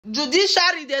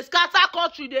Judiciary, they scatter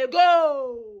country, they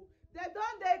go. They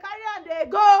carry and they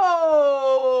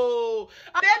go.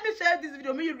 And let me share this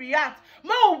video, me react.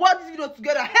 More watch this video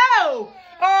together. Hell!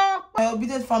 My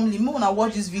obedient family, more wanna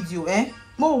watch this video, eh?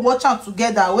 More watch out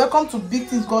together. Welcome to Big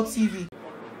Things God TV.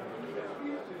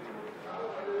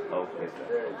 Okay.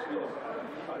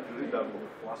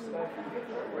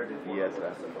 Yes,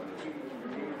 sir.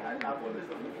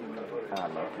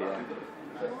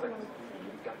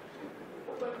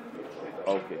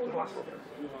 Okay.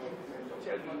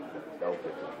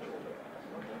 Okay.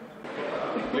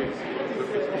 Please.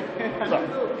 Sir.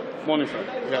 Morning, sir.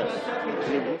 Yes.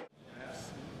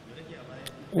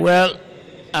 Well,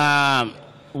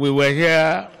 we were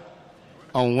here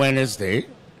on Wednesday.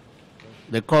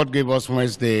 The court gave us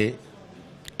Wednesday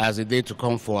as a day to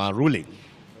come for our ruling.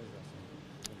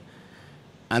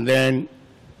 And then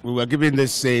we were given the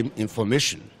same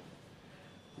information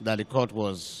that the court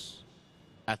was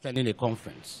attending a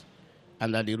conference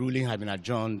and that the ruling had been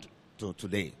adjourned to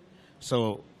today.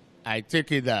 So I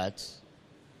take it that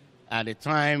at the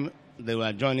time they were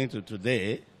adjourning to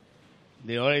today,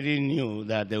 they already knew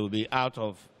that they would be out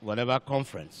of whatever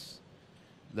conference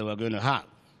they were going to have.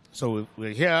 So we're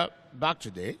here back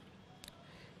today,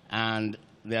 and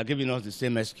they are giving us the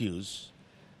same excuse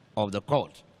of the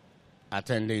court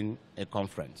attending a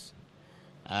conference.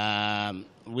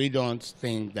 We don't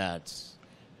think that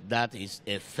that is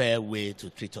a fair way to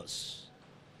treat us.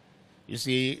 You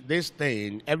see, this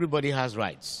thing, everybody has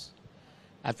rights.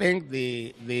 I think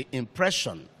the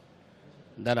impression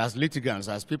that as litigants,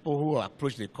 as people who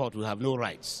approach the court, we have no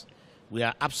rights. We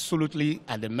are absolutely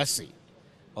at the mercy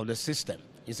of the system.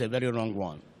 It's a very wrong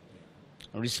one.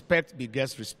 Respect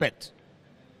begets respect.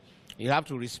 You have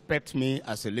to respect me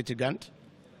as a litigant,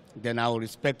 then I will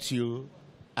respect you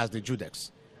as the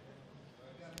judex.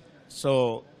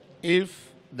 So if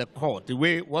the court,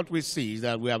 what we see is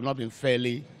that we have not been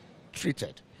fairly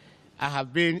treated. I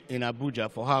have been in Abuja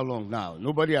for how long now?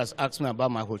 Nobody has asked me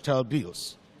about my hotel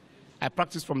bills. I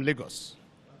practice from Lagos.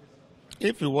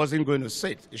 If he wasn't going to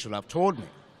sit, he should have told me.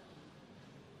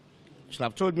 He should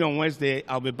have told me on Wednesday,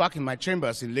 I'll be back in my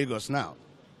chambers in Lagos now.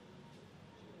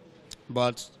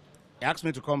 But he asked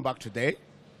me to come back today,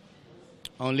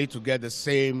 only to get the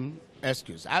same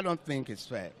excuse. I don't think it's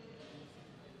fair.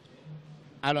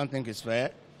 I don't think it's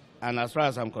fair. And as far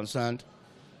as I'm concerned,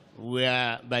 we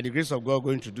are, by the grace of God,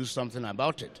 going to do something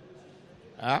about it.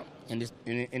 In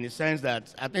the sense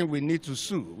that I think we need to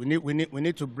sue. We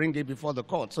need to bring it before the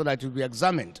court so that it will be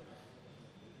examined.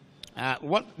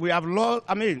 What we have lost,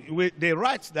 the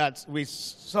right that we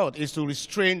sought is to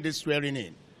restrain this swearing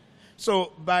in.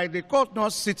 So by the court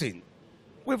not sitting,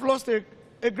 we've lost a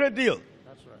great deal.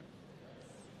 That's right.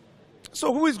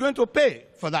 So who is going to pay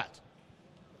for that?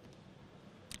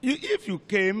 If you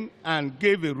came and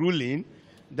gave a ruling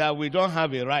that we don't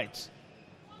have a right,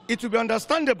 it will be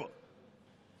understandable.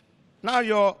 Now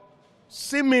you're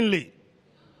seemingly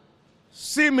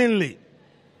staying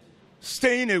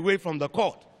away from the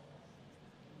court.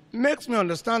 Makes me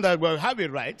understand that we have a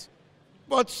right,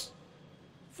 but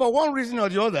for one reason or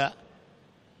the other,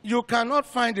 you cannot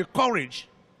find the courage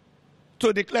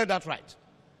to declare that right.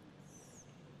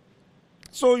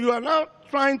 So you are now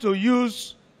trying to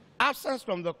use absence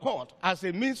from the court as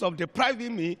a means of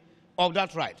depriving me of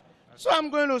that right. So I'm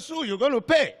going to sue, you're going to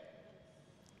pay.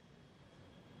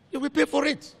 You will pay for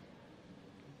it.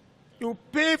 You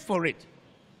pay for it.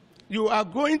 You are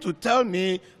going to tell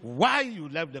me why you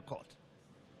left the court.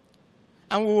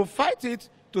 And we will fight it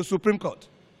to Supreme Court.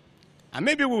 And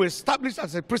maybe we will establish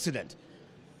as a precedent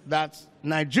that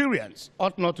Nigerians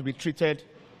ought not to be treated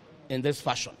in this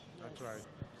fashion. That's right.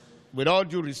 With all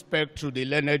due respect to the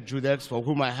learned judex, for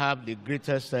whom I have the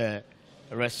greatest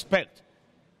respect.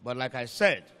 But like I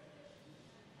said,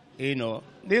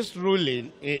 this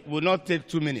ruling, it will not take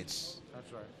 2 minutes.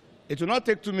 That's right. It will not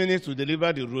take 2 minutes to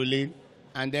deliver the ruling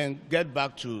and then get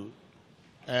back to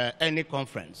any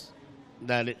conference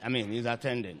that, is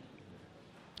attending.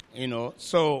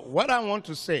 So what I want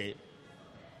to say,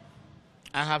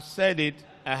 I have said it,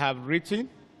 I have written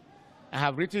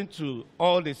to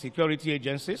all the security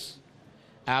agencies,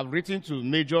 I have written to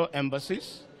major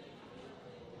embassies,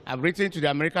 I've written to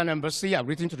the American embassy, I've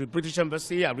written to the British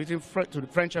embassy, I've written to the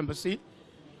French embassy,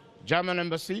 German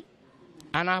embassy,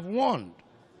 and I've warned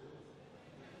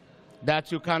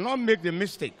that you cannot make the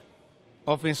mistake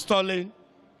of installing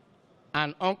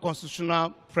an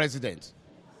unconstitutional president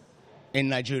in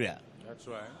Nigeria. That's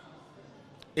right.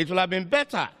 It would have been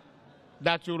better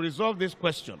that you resolve this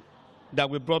question that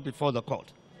we brought before the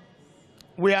court.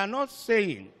 We are not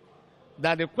saying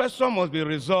that the question must be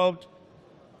resolved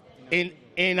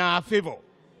in our favor.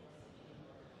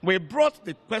 We brought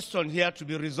the question here to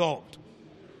be resolved.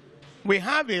 We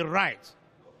have a right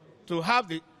to have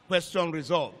the question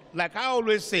resolved. Like I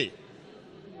always say,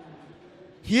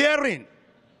 hearing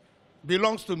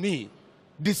belongs to me,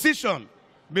 decision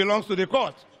belongs to the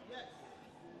court.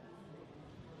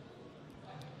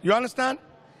 You understand?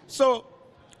 So,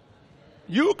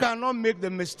 you cannot make the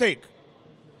mistake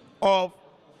of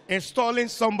installing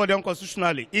somebody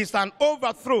unconstitutionally. It's an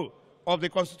overthrow of the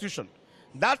Constitution.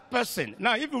 That person,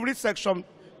 now if you read section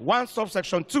 1,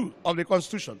 subsection 2 of the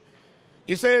Constitution,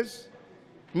 it says,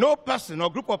 no person or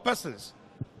group of persons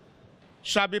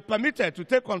shall be permitted to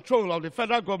take control of the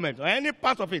federal government or any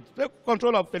part of it, take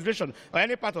control of federation or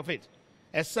any part of it,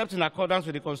 except in accordance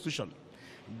with the Constitution.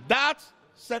 That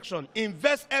section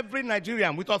invests every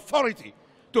Nigerian with authority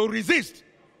to resist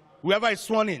whoever is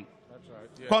sworn in, That's right.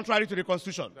 Yes. contrary to the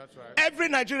Constitution. That's right. Every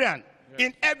Nigerian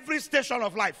in every station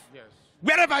of life, Yes.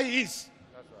 wherever he is,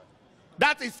 That's right.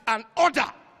 that is an order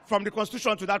from the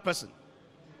Constitution to that person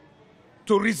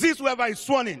to resist whoever is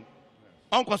sworn in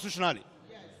unconstitutionally.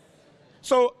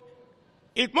 So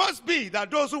it must be that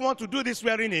those who want to do this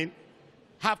swearing in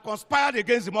have conspired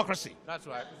against democracy That's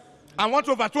right. and want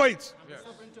to overthrow it. Yes.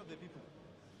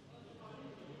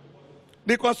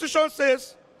 The Constitution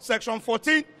says, section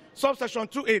 14, subsection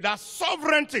 2A, that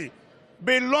sovereignty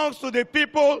belongs to the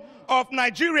people of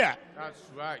Nigeria. That's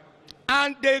right.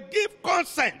 And they give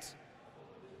consent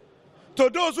to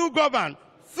those who govern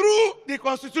through the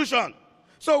Constitution.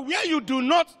 So where you do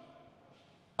not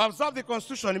observe the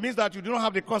Constitution, it means that you do not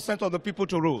have the consent of the people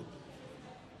to rule.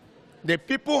 The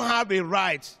people have a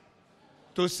right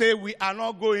to say, we are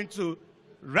not going to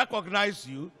recognize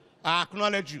you or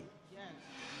acknowledge you. Yes.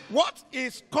 What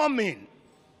is coming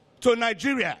to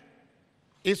Nigeria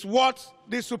is what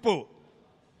these people,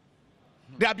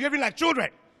 they are behaving like children,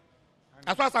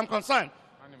 as far as I'm concerned.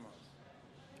 Animals.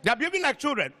 They are behaving like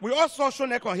children. We all saw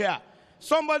Shonekon here.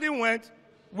 Somebody went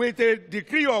with a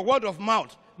decree or word of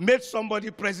mouth, made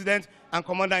somebody president and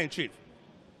commander-in-chief.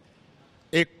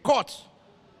 A court,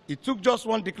 it took just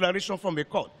one declaration from a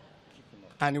court,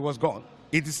 and it was gone.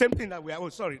 It's the same thing that we are,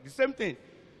 the same thing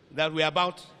that we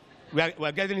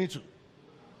are getting into.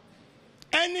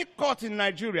 Any court in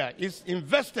Nigeria is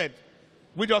invested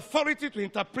with the authority to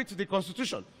interpret the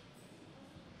Constitution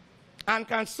and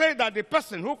can say that the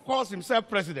person who calls himself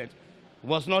president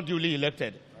was not duly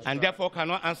elected and therefore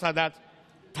cannot answer that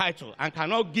title and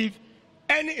cannot give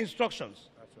any instructions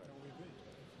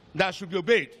that should be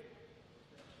obeyed.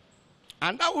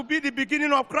 And that would be the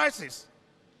beginning of crisis.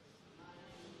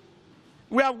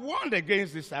 We have warned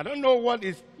against this. I don't know what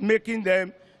is making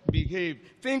them behave,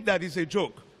 think that it's a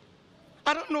joke.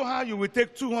 I don't know how you will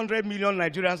take 200 million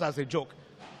Nigerians as a joke.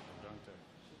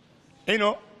 You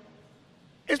know,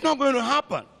 it's not going to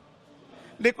happen.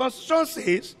 The Constitution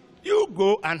says you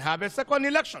go and have a second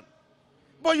election.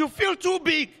 But you feel too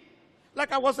big.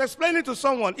 Like I was explaining to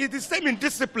someone, it's the same in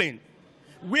discipline.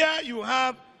 Where you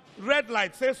have red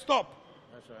light, say stop.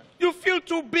 That's right. You feel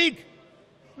too big.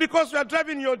 Because you are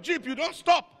driving your Jeep, you don't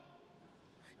stop.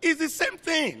 It's the same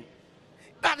thing.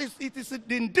 It is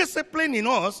the indiscipline in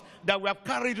us that we have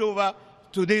carried over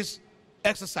to this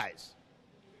exercise.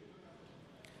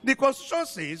 The Constitution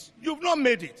says you've not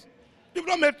made it. You've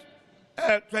not made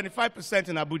 25%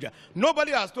 in Abuja.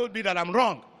 Nobody has told me that I'm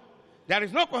wrong. There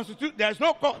is no constitution. There is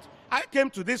no court. I came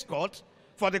to this court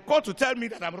for the court to tell me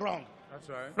that I'm wrong. That's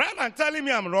right. Rather than telling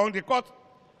me I'm wrong, the court,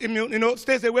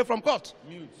 stays away from court.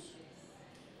 Mutes.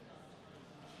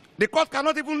 The court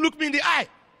cannot even look me in the eye.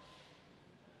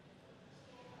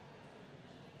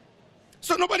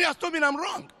 So nobody has told me I'm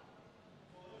wrong.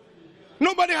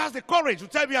 Nobody has the courage to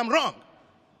tell me I'm wrong.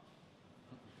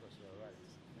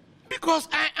 Because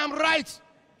I am right.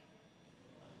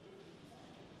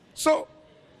 So,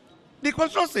 the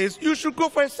Constitution says you should go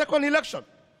for a second election.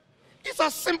 It's a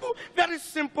simple, very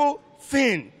simple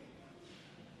thing.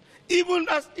 Even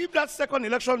if that second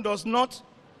election does not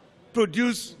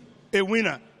produce a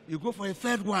winner, you go for a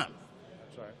third one.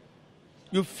 That's right.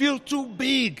 You feel too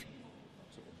big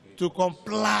to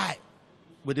comply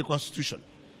with the Constitution.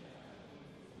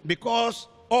 Because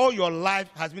all your life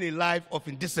has been a life of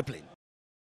indiscipline.